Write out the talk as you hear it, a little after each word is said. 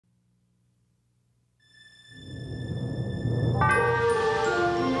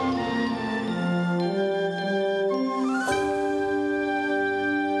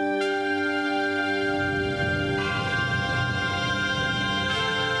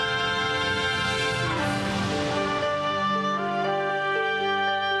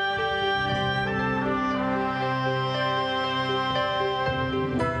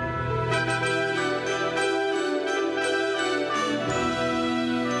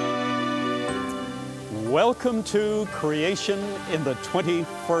Welcome to Creation in the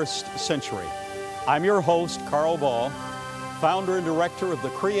 21st Century. I'm your host, Carl Ball, founder and director of the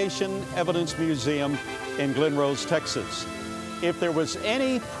Creation Evidence Museum in Glen Rose, Texas. If there was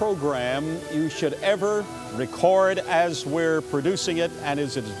any program you should ever record as we're producing it and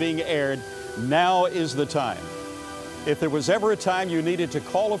as it's being aired, now is the time. If there was ever a time you needed to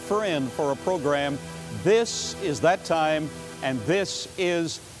call a friend for a program, this is that time, and this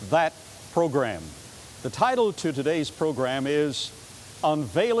is that program. The title to today's program is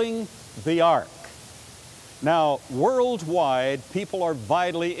Unveiling the Ark. Now, worldwide, people are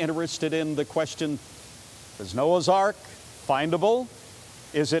vitally interested in the question, is Noah's Ark findable?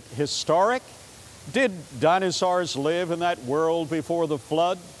 Is it historic? Did dinosaurs live in that world before the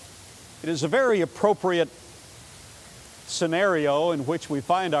flood? It is a very appropriate scenario in which we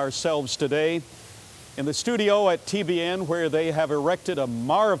find ourselves today in the studio at TBN, where they have erected a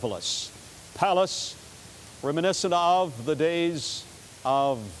marvelous palace reminiscent of the days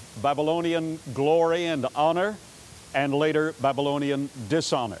of Babylonian glory and honor and later Babylonian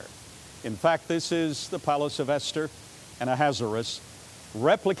dishonor. In fact, this is the palace of Esther and Ahasuerus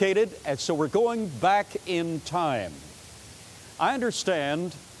replicated, and so we're going back in time. I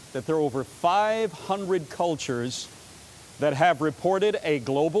understand that there are over 500 cultures that have reported a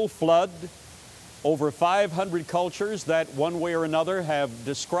global flood, over 500 cultures that one way or another have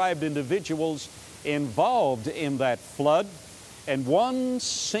described individuals involved in that flood, and one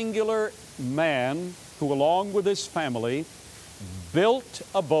singular man who, along with his family, built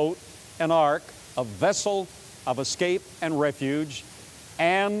a boat, an ark, a vessel of escape and refuge,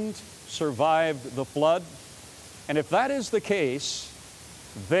 and survived the flood. And if that is the case,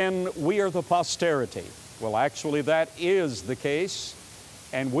 then we are the posterity. Well, actually, that is the case,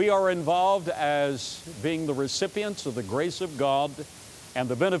 and we are involved as being the recipients of the grace of God and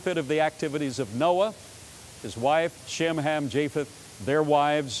the benefit of the activities of Noah, his wife, Shem, Ham, Japheth, their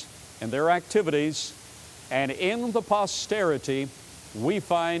wives, and their activities. And in the posterity, we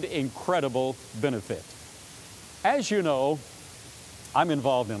find incredible benefit. As you know, I'm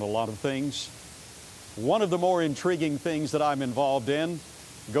involved in a lot of things. One of the more intriguing things that I'm involved in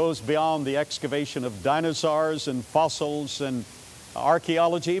goes beyond the excavation of dinosaurs and fossils and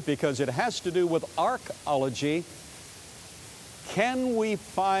archaeology, because it has to do with archaeology. Can we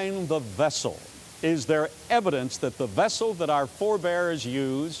find the vessel? Is there evidence that the vessel that our forebears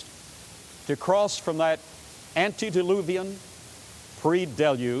used to cross from that antediluvian,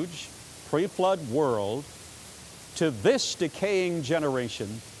 pre-deluge, pre-flood world to this decaying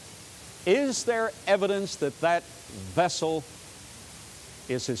generation, is there evidence that that vessel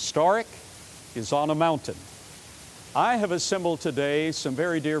is historic, is on a mountain? I have assembled today some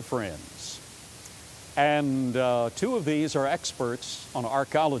very dear friends, and two of these are experts on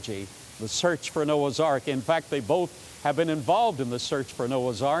archaeology, the search for Noah's Ark. In fact, they both have been involved in the search for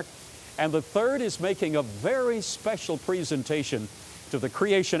Noah's Ark. And the third is making a very special presentation to the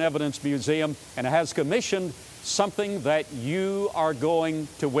Creation Evidence Museum and has commissioned something that you are going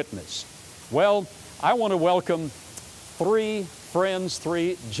to witness. Well, I want to welcome three friends,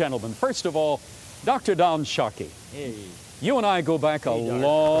 three gentlemen. First of all, Dr. Don Shockey. Hey. You and I go back a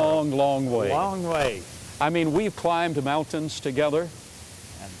long way. A long way. I mean, we've climbed mountains together.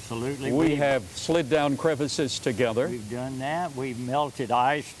 Absolutely. We have slid down crevices together. We've done that. We've melted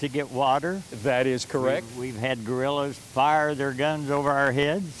ice to get water. That is correct. We've had guerrillas fire their guns over our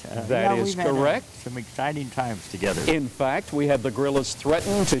heads. That is correct. Some exciting times together. In fact, we had the guerrillas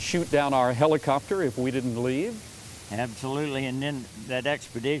threaten to shoot down our helicopter if we didn't leave. Absolutely. And then that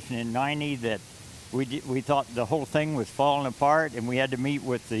expedition in '90 that we thought the whole thing was falling apart, and we had to meet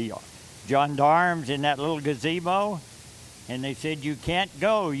with the gendarmes in that little gazebo, and they said, you can't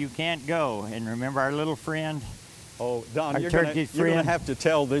go, you can't go. And remember our little friend? Oh, Don, you're going to have to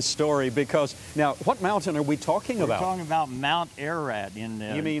tell this story, because now, what mountain are we talking about? We're talking about Mount Ararat. You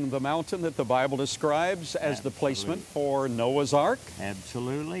mean the mountain that the Bible describes as the placement for Noah's Ark?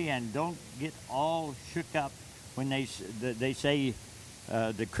 Absolutely, and don't get all shook up when they say,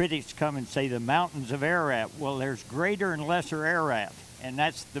 the critics come and say the mountains of Ararat. Well, there's greater and lesser Ararat, and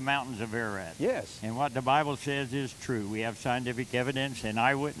that's the mountains of Ararat. Yes. And what the Bible says is true. We have scientific evidence and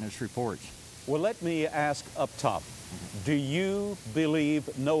eyewitness reports. Well, let me ask up top, do you believe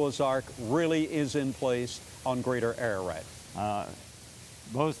Noah's Ark really is in place on Greater Ararat?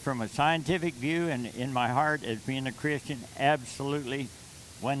 Both from a scientific view and in my heart as being a Christian, absolutely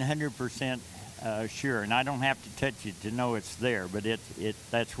 100% sure. And I don't have to touch it to know it's there, but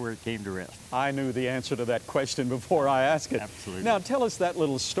that's where it came to rest. I knew the answer to that question before I asked it. Absolutely. Now, tell us that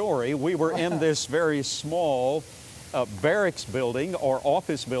little story. We were in this very small barracks building or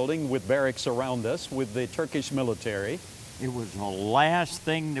office building with barracks around us with the Turkish military. It was the last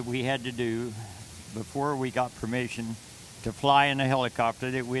thing that we had to do before we got permission to fly in a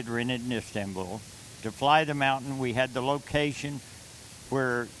helicopter that we'd rented in Istanbul. To fly the mountain, we had the location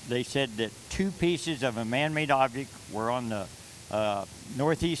where they said that 2 pieces of a man-made object were on the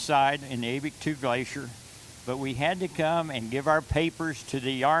northeast side in the Eyüp 2 Glacier, but we had to come and give our papers to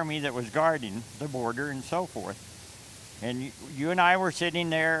the army that was guarding the border and so forth. And you and I were sitting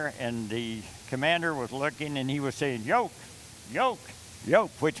there, and the commander was looking, and he was saying, yoke, yoke,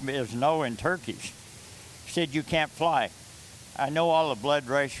 yoke, which is no in Turkish. He said, you can't fly. I know all the blood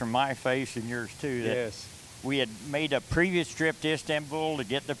rushed from my face and yours too. That Yes. we had made a previous trip to Istanbul to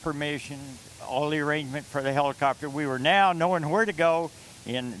get the permission, all the arrangement for the helicopter. We were now knowing where to go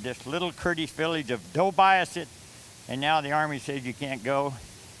in this little Kurdish village of Dobayasıt, and now the army says you can't go.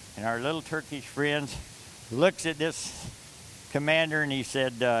 And our little Turkish friends looks at this commander and he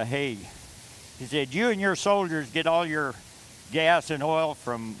said, hey, he said, you and your soldiers get all your gas and oil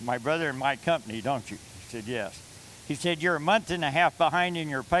from my brother and my company, don't you? He said, yes. He said, you're a month and a half behind in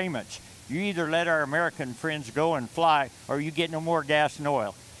your payments. You either let our American friends go and fly, or you get no more gas and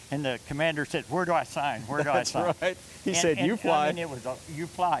oil. And the commander said, where do I sign? Where do I sign? That's right. He said, you fly. I mean, it was, you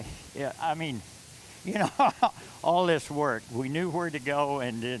fly. Yeah, I mean, you know, all this work. We knew where to go,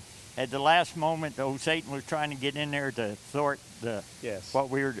 and then at the last moment, though, Satan was trying to get in there to thwart what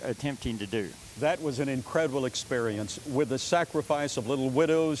we were attempting to do. That was an incredible experience with the sacrifice of little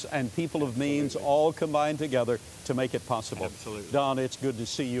widows and people of means all combined together to make it possible. Absolutely. Don, it's good to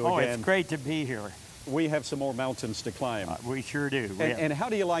see you again. It's great to be here. We have some more mountains to climb. We sure do. And how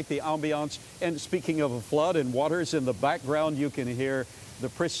do you like the ambiance? And speaking of a flood and waters, in the background you can hear the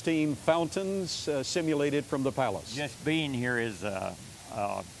pristine fountains simulated from the palace. Just being here is a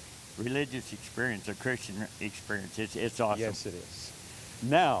religious experience, a Christian experience. It's awesome. Yes, it is.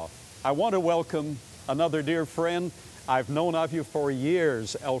 Now, I want to welcome another dear friend. I've known of you for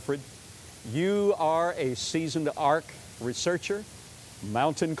years, Alfred. You are a seasoned Ark researcher,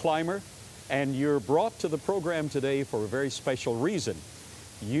 mountain climber, and you're brought to the program today for a very special reason.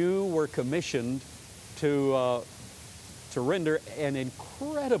 You were commissioned to render an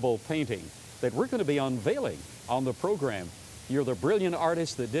incredible painting that we're going to be unveiling on the program. You're the brilliant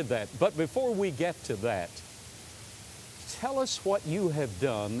artist that did that. But before we get to that, tell us what you have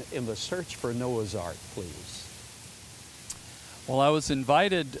done in the search for Noah's Ark, please. Well, I was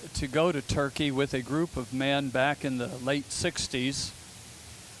invited to go to Turkey with a group of men back in the late 60s.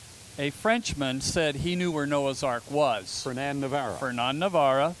 A Frenchman said he knew where Noah's Ark was. Fernand Navarra. Fernand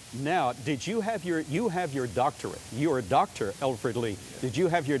Navarra. Now, did you have your doctorate? You're a doctor, Alfred Lee. Did you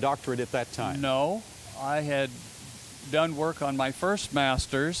have your doctorate at that time? No, I had done work on my first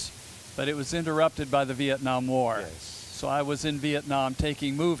master's, but it was interrupted by the Vietnam War. Yes. So I was in Vietnam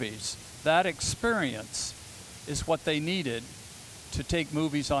taking movies. That experience is what they needed to take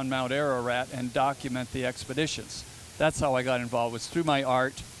movies on Mount Ararat and document the expeditions. That's how I got involved, was through my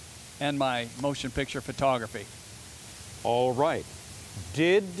art and my motion picture photography. All right.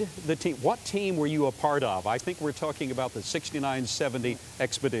 Did the team, what team were you a part of? I think we're talking about the 69-70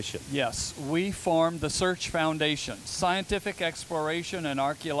 expedition. Yes, we formed the Search Foundation, Scientific Exploration and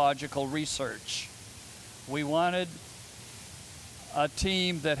Archaeological Research. We wanted a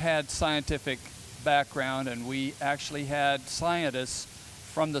team that had scientific background, and we actually had scientists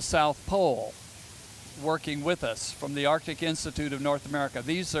from the South Pole working with us, from the Arctic Institute of North America.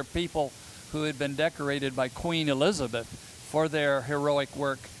 These are people who had been decorated by Queen Elizabeth for their heroic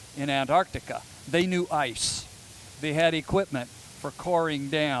work in Antarctica. They knew ice. They had equipment for coring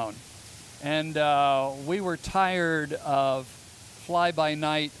down. And we were tired of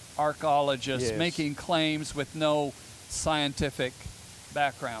fly-by-night archaeologists making claims with no scientific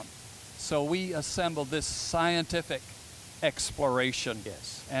background. So we assembled this scientific exploration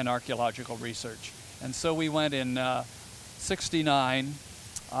and archaeological research. And so we went in '69.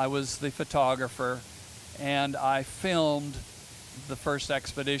 I was the photographer, and I filmed the first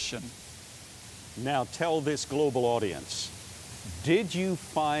expedition. Now tell this global audience, did you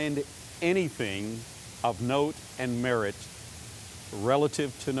find anything of note and merit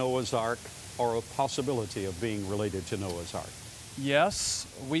relative to Noah's Ark, or a possibility of being related to Noah's Ark? Yes,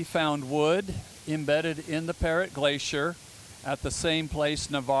 we found wood embedded in the Parrot Glacier at the same place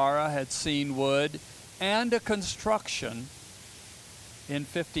Navarra had seen wood, and a construction in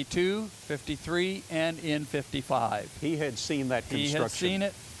 52, 53, and in 55. He had seen that construction. He had seen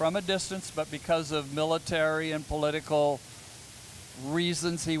it from a distance, but because of military and political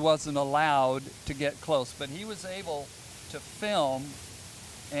reasons, he wasn't allowed to get close. But he was able to film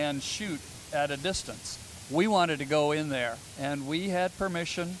and shoot at a distance. we wanted to go in there, and we had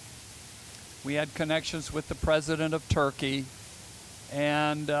permission. We had connections with the president of Turkey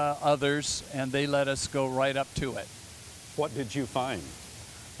and others, and they let us go right up to it. What did you find?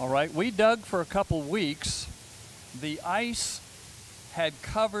 All right, we dug for a couple weeks. The ice had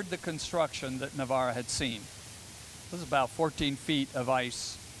covered the construction that Navarra had seen. It was about 14 feet of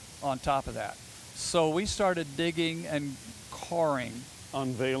ice on top of that. So we started digging and coring.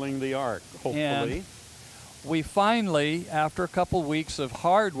 Unveiling the Ark, hopefully. And we finally, after a couple weeks of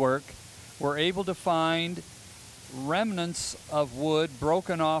hard work, were able to find remnants of wood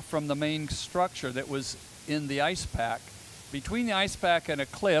broken off from the main structure that was in the ice pack. Between the ice pack and a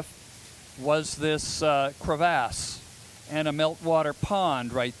cliff was this crevasse and a meltwater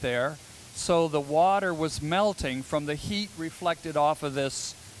pond right there. So the water was melting from the heat reflected off of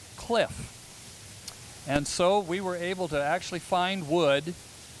this cliff. And so we were able to actually find wood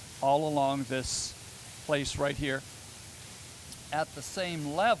all along this place right here at the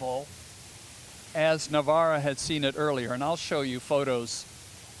same level as Navarra had seen it earlier. And I'll show you photos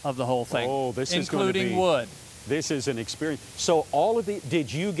of the whole thing, oh, this is going to be, including wood. This is an experience. So all of the,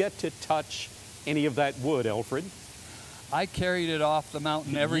 did you get to touch any of that wood, Alfred? I carried it off the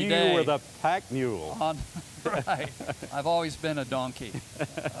mountain every day. You were the pack mule. Right. I've always been a donkey.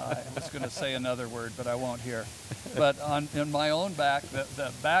 I was going to say another word, but I won't here. But in my own back,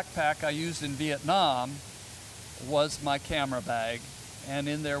 the backpack I used in Vietnam was my camera bag, and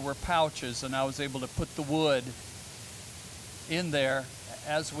in there were pouches, and I was able to put the wood in there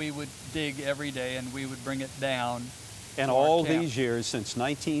as we would dig every day, and we would bring it down. And all these years, since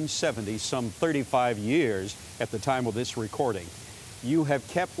 1970, some 35 years at the time of this recording, you have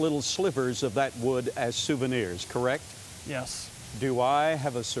kept little slivers of that wood as souvenirs, correct? Yes. Do I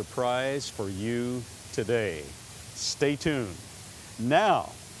have a surprise for you today? Stay tuned. Now,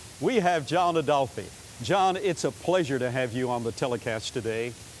 we have John Adolfi. John, it's a pleasure to have you on the telecast today.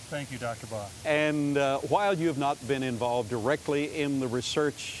 Thank you, Dr. Baugh. And while you have not been involved directly in the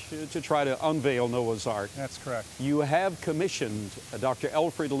research to try to unveil Noah's Ark, That's correct. you have commissioned Dr.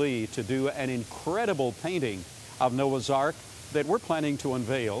 Alfred Lee to do an incredible painting of Noah's Ark that we're planning to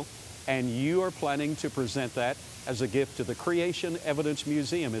unveil, and you are planning to present that as a gift to the Creation Evidence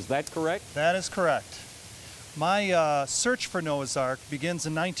Museum. Is that correct? That is correct. My search for Noah's Ark begins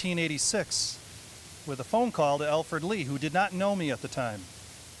in 1986 with a phone call to Alfred Lee, who did not know me at the time.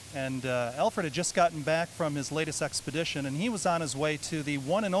 And Alfred had just gotten back from his latest expedition, and he was on his way to the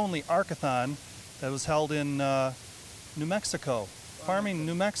one and only Arkathon that was held in New Mexico, Farming,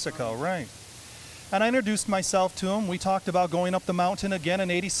 New Mexico, right. And I introduced myself to him. We talked about going up the mountain again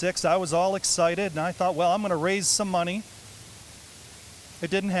in '86. I was all excited, and I thought, well, I'm going to raise some money. It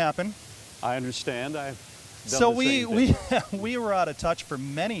didn't happen. I understand. I've done So the same thing. we were out of touch for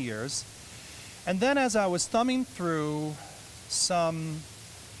many years. And then as I was thumbing through some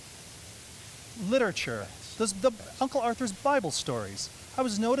literature, the Uncle Arthur's Bible stories, I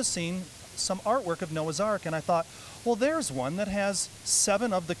was noticing some artwork of Noah's Ark, and I thought, well, there's one that has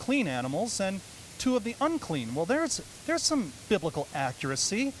 7 of the clean animals and 2 of the unclean. Well, there's some biblical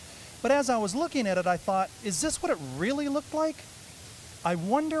accuracy. But as I was looking at it, I thought, is this what it really looked like? I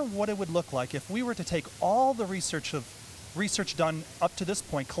wonder what it would look like if we were to take all the research done up to this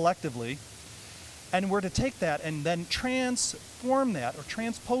point collectively, and were to take that and then transform that or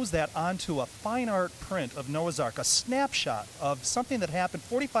transpose that onto a fine art print of Noah's Ark, a snapshot of something that happened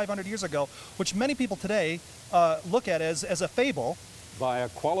 4,500 years ago, which many people today look at as a fable. By a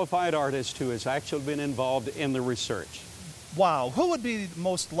qualified artist who has actually been involved in the research. Wow, who would be the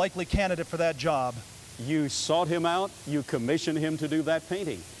most likely candidate for that job? You sought him out, you commissioned him to do that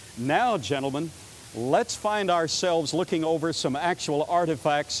painting. Now, gentlemen, let's find ourselves looking over some actual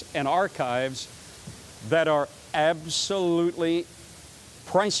artifacts and archives that are absolutely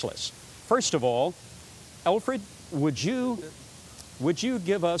priceless. First of all, Alfred, would you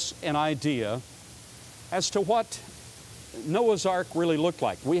give us an idea as to what Noah's Ark really looked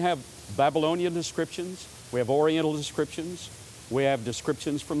like? We have Babylonian descriptions, we have Oriental descriptions, we have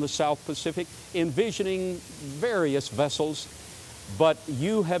descriptions from the South Pacific, envisioning various vessels, but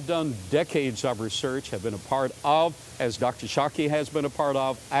you have done decades of research, have been a part of, as Dr. Shockey has been a part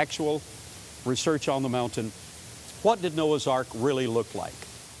of, actual research on the mountain. What did Noah's Ark really look like?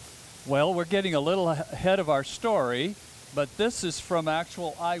 Well, we're getting a little ahead of our story, but this is from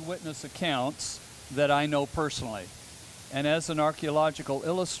actual eyewitness accounts that I know personally. And as an archaeological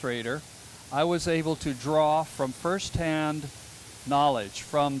illustrator, I was able to draw from firsthand knowledge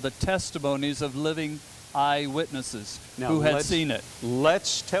from the testimonies of living eyewitnesses who had seen it.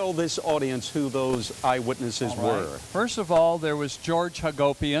 Let's tell this audience who those eyewitnesses were. First of all, there was George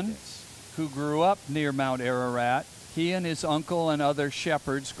Hagopian. Yes. who grew up near Mount Ararat. He and his uncle and other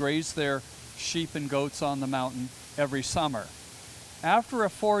shepherds grazed their sheep and goats on the mountain every summer. After a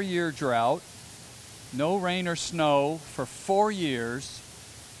 4-year drought, no rain or snow for 4 years,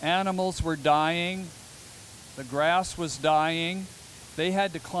 animals were dying, the grass was dying. They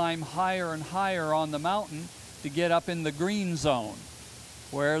had to climb higher and higher on the mountain to get up in the green zone,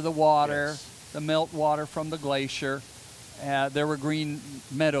 where the water, the melt water from the glacier, there were green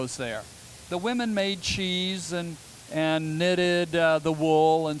meadows there. The women made cheese and knitted the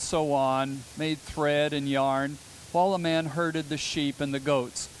wool and so on, made thread and yarn, while the men herded the sheep and the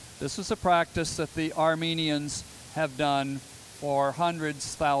goats. This was a practice that the Armenians have done for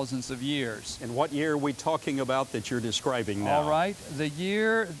hundreds, thousands of years. And what year are we talking about that you're describing now? All right. The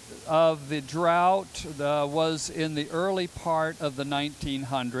year of the drought was in the early part of the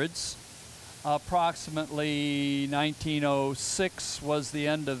 1900s. Approximately 1906 was the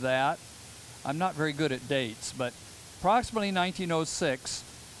end of that. I'm not very good at dates, but approximately 1906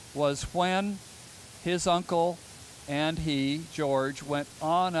 was when his uncle and he, George, went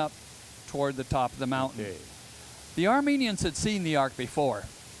on up toward the top of the mountain. Okay. The Armenians had seen the Ark before.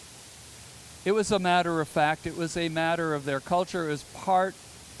 It was a matter of fact. It was a matter of their culture. It was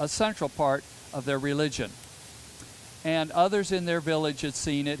a central part of their religion. And others in their village had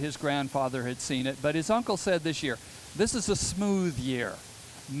seen it. His grandfather had seen it. But his uncle said this year, this is a smooth year.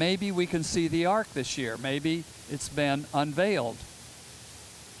 Maybe we can see the Ark this year. Maybe it's been unveiled.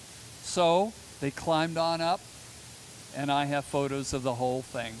 So they climbed on up, and I have photos of the whole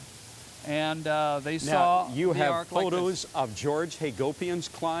thing. And they saw Now, you the have Ark photos of George Hagopian's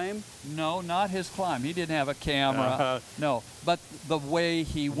climb? No, not his climb. He didn't have a camera. No, but the way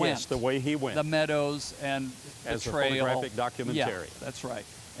he went. Yes, the way he went. The meadows and as the a trail. photographic documentary. Yeah, that's right.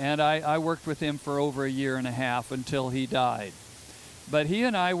 And I worked with him for over 1.5 years until he died. But he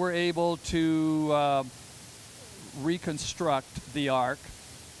and I were able to reconstruct the Ark.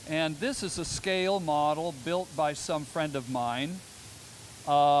 And this is a scale model built by some friend of mine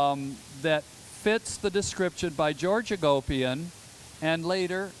that fits the description by George Hagopian and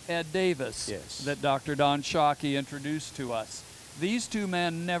later Ed Davis, yes, that Dr. Don Shockey introduced to us. These two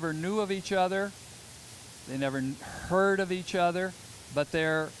men never knew of each other. They never heard of each other, but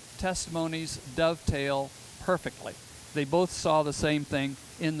their testimonies dovetail perfectly. They both saw the same thing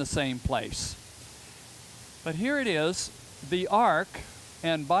in the same place. But here it is, the Ark,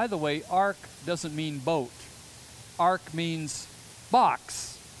 and by the way, Ark doesn't mean boat. Ark means box.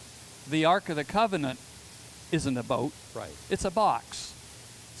 The Ark of the Covenant isn't a boat. Right. It's a box.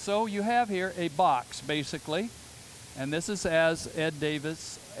 So you have here a box, basically, and this is as Ed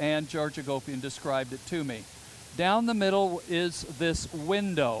Davis and George Hagopian described it to me. Down the middle is this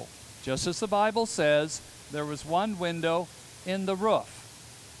window. Just as the Bible says, there was one window in the roof.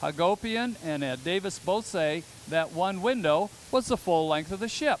 Hagopian and Ed Davis both say that one window was the full length of the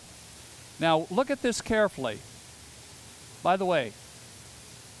ship. Now, look at this carefully. By the way,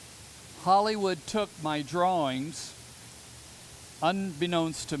 Hollywood took my drawings,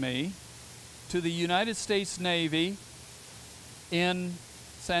 unbeknownst to me, to the United States Navy in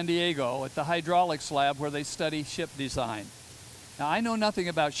San Diego at the hydraulics lab where they study ship design. Now, I know nothing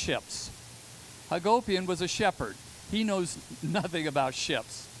about ships. Hagopian was a shepherd. He knows nothing about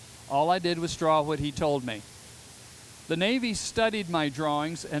ships. All I did was draw what he told me. The Navy studied my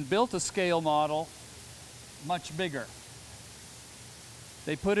drawings and built a scale model much bigger.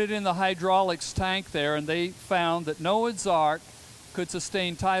 They put it in the hydraulics tank there, and they found that Noahs Ark could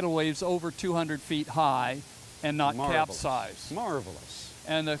sustain tidal waves over 200 feet high and not capsize. Marvelous.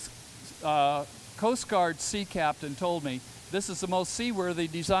 And the Coast Guard sea captain told me, this is the most seaworthy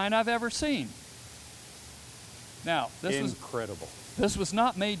design I've ever seen. Now, Incredible. This was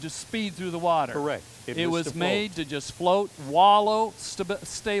not made to speed through the water. Correct. It was made to just float, wallow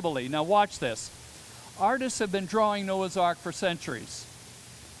stably. Now watch this. Artists have been drawing Noah's Ark for centuries.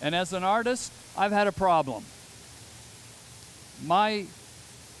 And as an artist, I've had a problem. My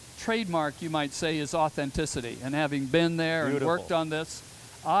trademark, you might say, is authenticity. And having been there and worked on this,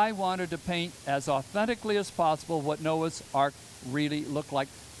 I wanted to paint as authentically as possible what Noah's Ark really looked like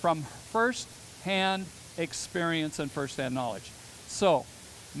from first-hand experience and first-hand knowledge. So,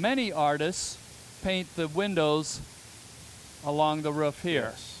 many artists paint the windows along the roof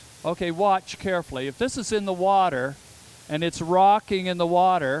here. Yes. Okay, watch carefully. If this is in the water and it's rocking in the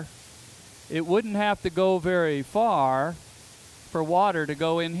water, it wouldn't have to go very far for water to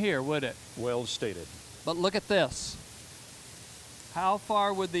go in here, would it? Well stated. But look at this. How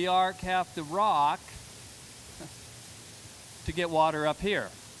far would the Ark have to rock to get water up here?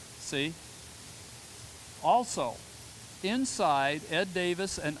 See? Also, inside, Ed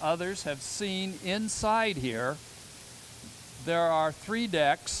Davis and others have seen inside here, there are 3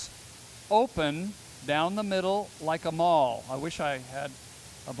 decks open down the middle like a mall. I wish I had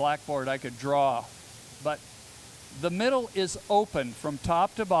a blackboard I could draw, but the middle is open from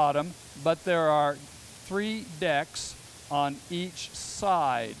top to bottom, but there are 3 decks on each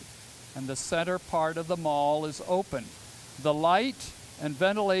side, and the center part of the mall is open. The light and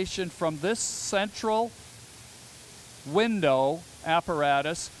ventilation from this central window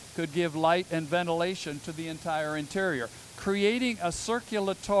apparatus could give light and ventilation to the entire interior, creating a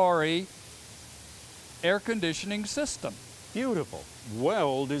circulatory air conditioning system. Beautiful.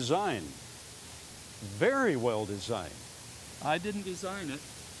 Well designed. Very well designed. I didn't design it.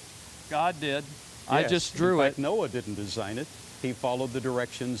 God did. Yes, I just drew in fact, it. Noah didn't design it. He followed the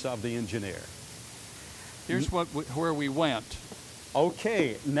directions of the engineer. Here's where we went.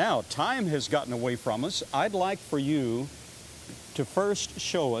 Okay, now time has gotten away from us. I'd like for you to first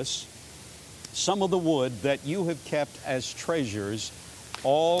show us some of the wood that you have kept as treasures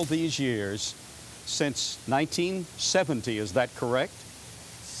all these years, since 1970, is that correct?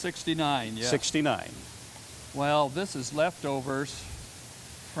 69, yeah. 69. Well, this is leftovers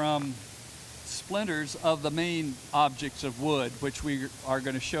from splinters of the main objects of wood, which we are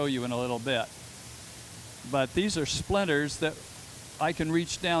going to show you in a little bit. But these are splinters that I can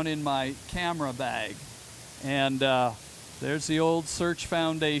reach down in my camera bag. And there's the old Search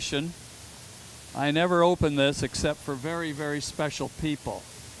Foundation. I never open this except for very, very special people.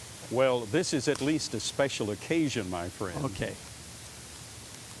 Well, this is at least a special occasion, my friend. Okay.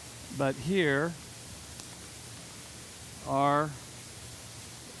 But here are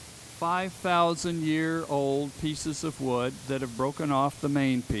 5,000-year-old pieces of wood that have broken off the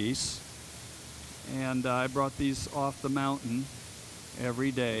main piece. And I brought these off the mountain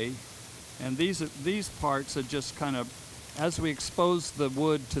every day. And these parts are just kind of, as we expose the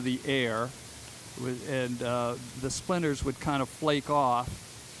wood to the air, and the splinters would kind of flake off.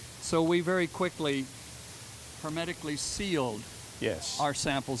 So we very quickly hermetically sealed our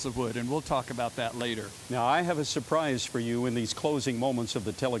samples of wood, and we'll talk about that later. Now, I have a surprise for you in these closing moments of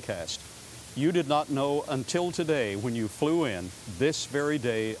the telecast. You did not know until today, when you flew in this very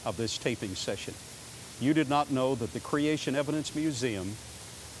day of this taping session, you did not know that the Creation Evidence Museum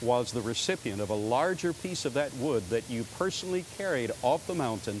was the recipient of a larger piece of that wood that you personally carried off the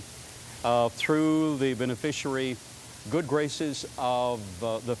mountain through the beneficiary good graces of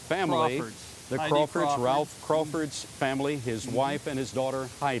the family, the Crawfords, Ralph Crawford's family, his wife and his daughter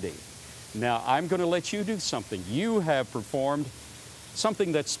Heidi. Now, I'm going to let you do something. You have performed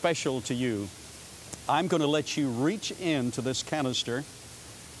something that's special to you. I'm going to let you reach into this canister.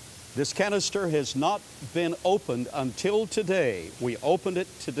 This canister has not been opened until today. We opened it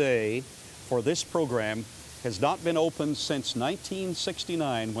today for this program. Has not been opened since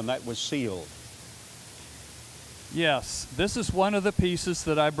 1969 when that was sealed. Yes, this is one of the pieces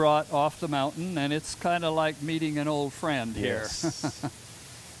that I brought off the mountain, and it's kind of like meeting an old friend here. Yes.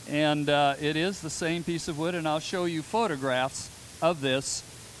 And it is the same piece of wood, and I'll show you photographs of this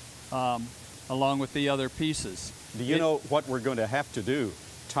along with the other pieces. Do you know what we're going to have to do?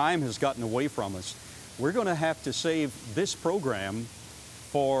 Time has gotten away from us. We're going to have to save this program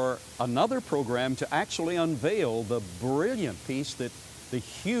for another program to actually unveil the brilliant piece, the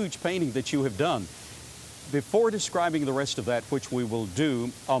huge painting that you have done. Before describing the rest of that, which we will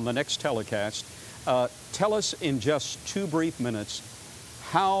do on the next telecast, tell us in just 2 brief minutes,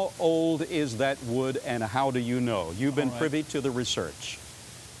 how old is that wood and how do you know? You've been privy to the research.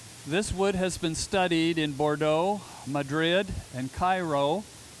 This wood has been studied in Bordeaux, Madrid, and Cairo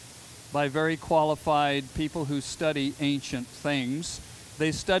by very qualified people who study ancient things.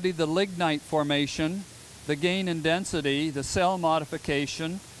 They studied the lignite formation, the gain in density, the cell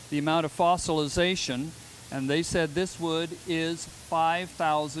modification, the amount of fossilization, and they said this wood is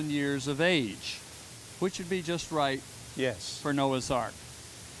 5,000 years of age, which would be just right for Noah's Ark.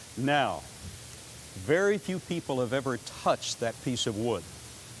 Now, very few people have ever touched that piece of wood.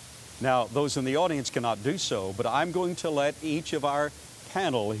 Now, those in the audience cannot do so, but I'm going to let each of our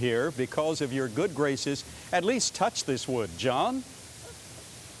panel here, because of your good graces, at least touch this wood. John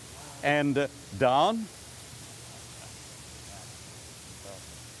and Don.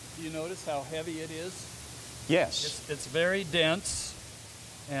 Do you notice how heavy it is? Yes. It's very dense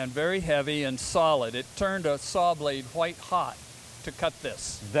and very heavy and solid. It turned a saw blade white hot to cut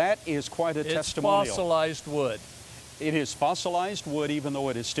this. That is quite a testimonial. It's fossilized wood. It is fossilized wood, even though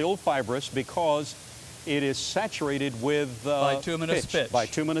it is still fibrous, because it is saturated with bituminous pitch.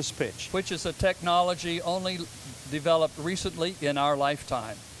 Bituminous pitch. Which is a technology only developed recently in our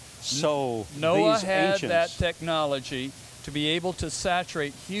lifetime. So Noah these had ancients, that technology to be able to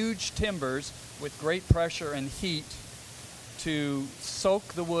saturate huge timbers with great pressure and heat to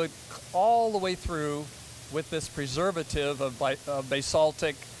soak the wood all the way through with this preservative of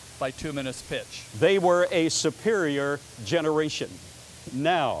basaltic bituminous pitch. they were a superior generation.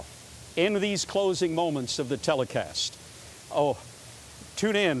 Now, in these closing moments of the telecast,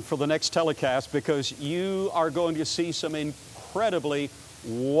 tune in for the next telecast, because you are going to see some incredibly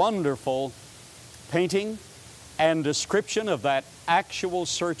wonderful painting and description of that actual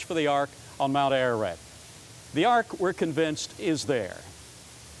search for the Ark on Mount Ararat. The Ark, we're convinced, is there.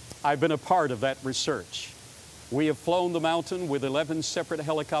 I've been a part of that research. We have flown the mountain with 11 separate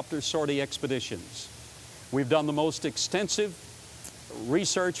helicopter sortie expeditions. We've done the most extensive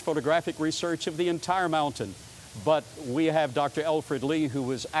research, photographic research of the entire mountain. But we have Dr. Alfred Lee, who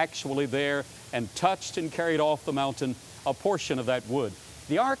was actually there and touched and carried off the mountain a portion of that wood.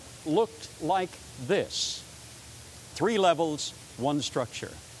 The Ark looked like this: 3 levels, 1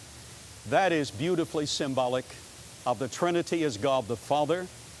 structure. That is beautifully symbolic of the Trinity as God the Father,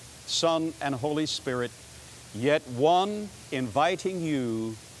 Son, and Holy Spirit, yet one inviting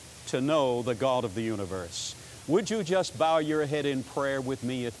you to know the God of the universe. Would you just bow your head in prayer with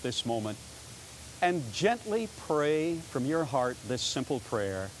me at this moment and gently pray from your heart this simple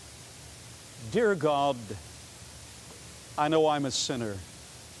prayer? Dear God, I know I'm a sinner.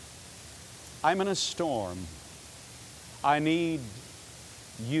 I'm in a storm. I need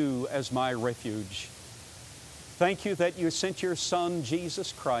you as my refuge. Thank you that you sent your Son,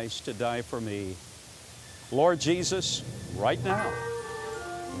 Jesus Christ, to die for me. Lord Jesus, right now,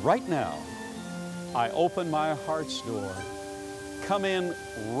 I open my heart's door. Come in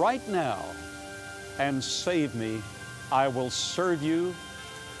right now and save me. I will serve you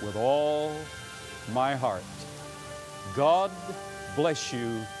with all my heart. God bless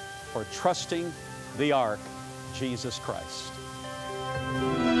you for trusting the Ark, Jesus Christ.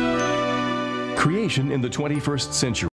 Creation in the 21st century.